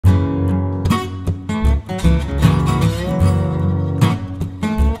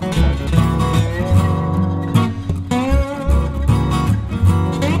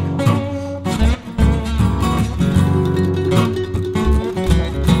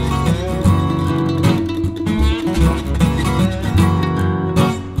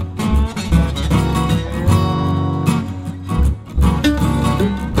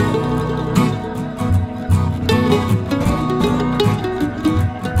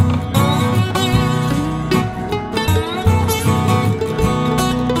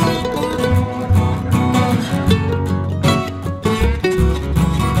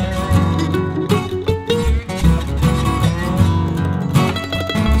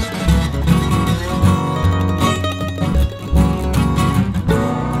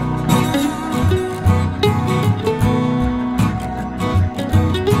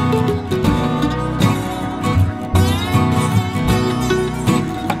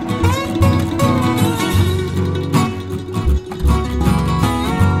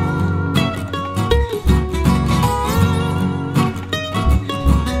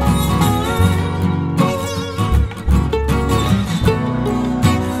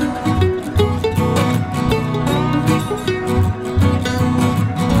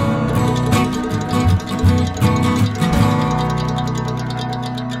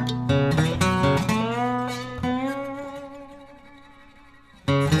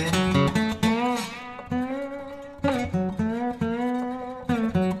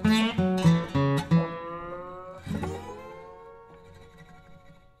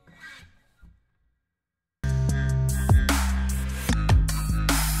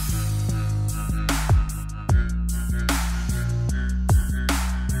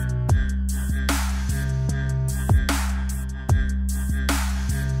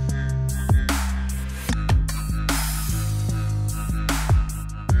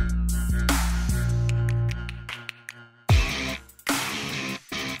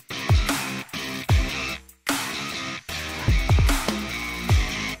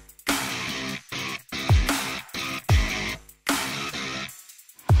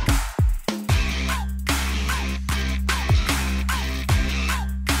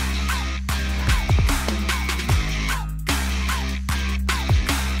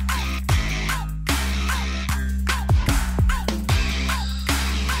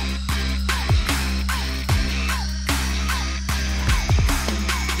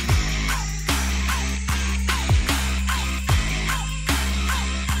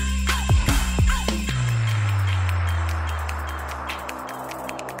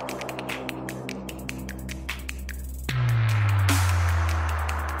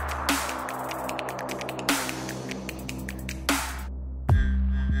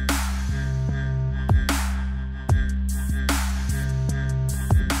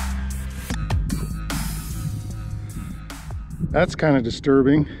That's kind of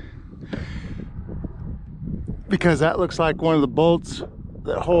disturbing because that looks like one of the bolts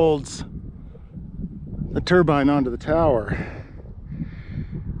that holds the turbine onto the tower.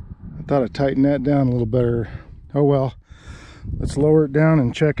 I thought I'd tighten that down a little better. Oh well, let's lower it down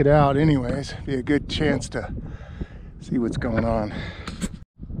and check it out anyways. Be a good chance to see what's going on.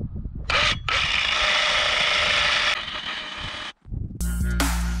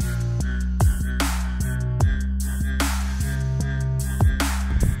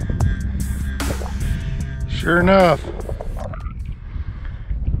 Sure enough,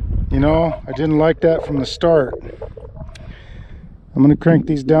 you know, I didn't like that from the start. I'm gonna crank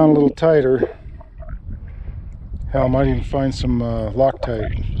these down a little tighter. Hell, I might even find some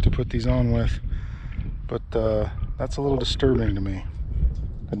Loctite to put these on with, but that's a little disturbing to me.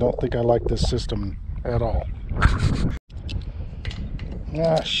 I don't think I like this system at all.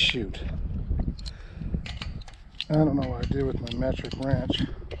 Ah, shoot. I don't know what I did with my metric wrench.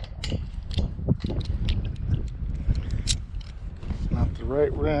 Not the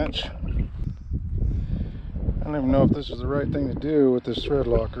right wrench. I don't even know if this is the right thing to do with this thread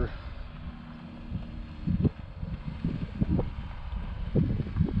locker.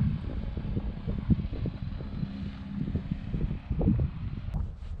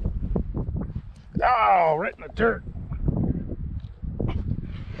 Oh, right in the dirt.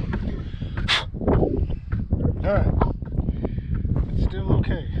 Alright. It's still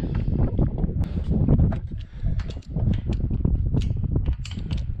okay.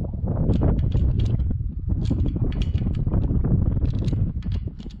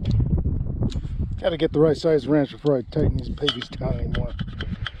 Gotta get the right size wrench before I tighten these babies down anymore.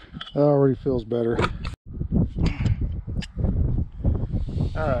 That already feels better.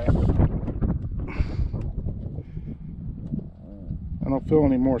 Alright. I don't feel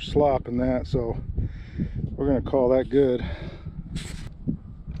any more slop in that, so we're gonna call that good.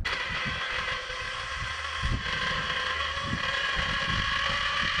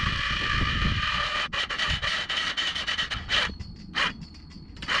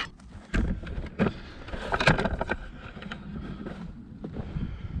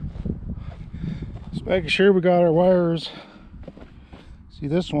 Just making sure we got our wires. See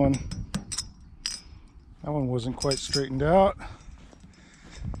this one, that one wasn't quite straightened out.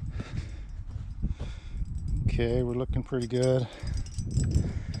 Okay, we're looking pretty good.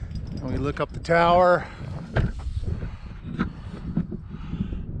 And we look up the tower.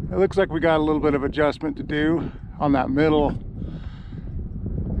 It looks like we got a little bit of adjustment to do on that middle.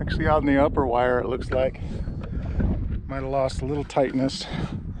 Actually on the upper wire it looks like. Might have lost a little tightness,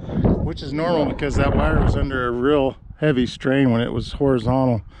 which is normal because that wire was under a real heavy strain when it was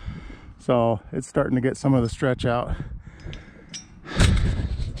horizontal. So it's starting to get some of the stretch out.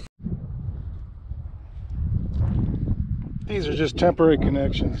 These are just temporary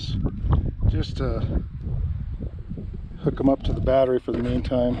connections, just to hook them up to the battery for the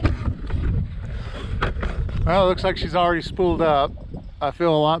meantime. Well, it looks like she's already spooled up. I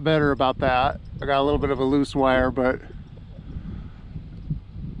feel a lot better about that. I got a little bit of a loose wire, but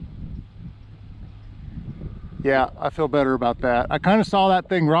yeah, I feel better about that. I kind of saw that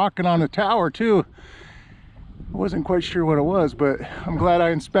thing rocking on the tower too. I wasn't quite sure what it was, but I'm glad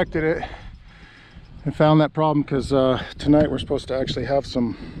I inspected it and found that problem, because tonight we're supposed to actually have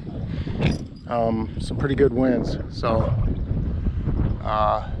some pretty good winds. So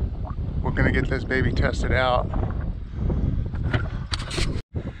we're gonna get this baby tested out.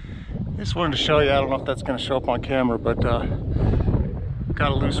 Just wanted to show you, I don't know if that's gonna show up on camera, but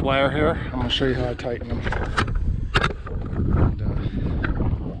got a loose wire here. I'm gonna show you how I tighten them.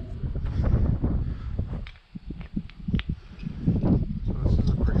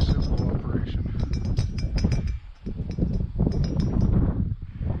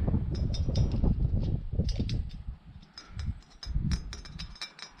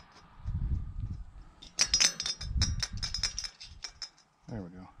 There we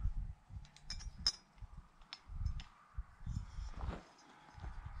go.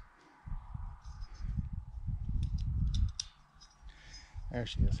 There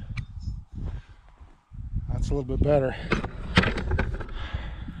she is. That's a little bit better.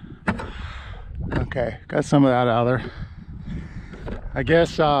 Okay, got some of that out of there. I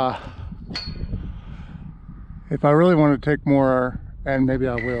guess if I really want to take more, and maybe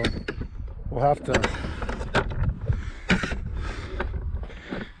I will, we'll have to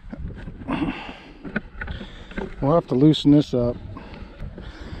loosen this up.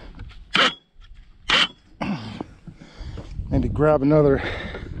 Maybe grab another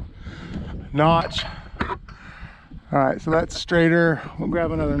notch. All right, so that's straighter. We'll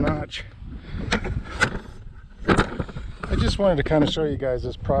grab another notch. I just wanted to kind of show you guys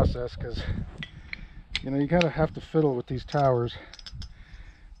this process, because you know, you gotta have to fiddle with these towers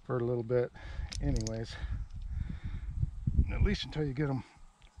for a little bit anyways, at least until you get them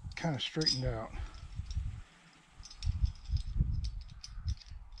kind of straightened out.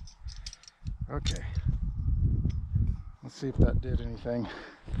 Okay, let's see if that did anything.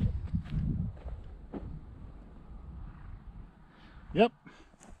 Yep.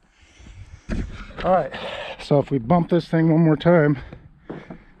 All right, so if we bump this thing one more time,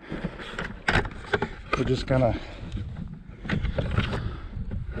 we're just gonna,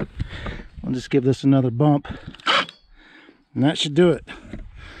 I'll just give this another bump, and that should do it.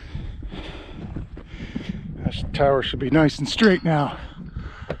 That tower should be nice and straight now.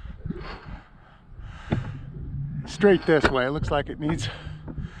 Straight this way. It looks like it needs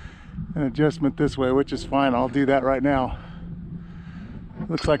an adjustment this way, which is fine. I'll do that right now.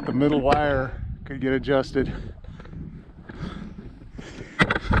 Looks like the middle wire could get adjusted.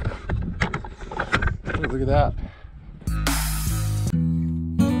 Oh, look at that.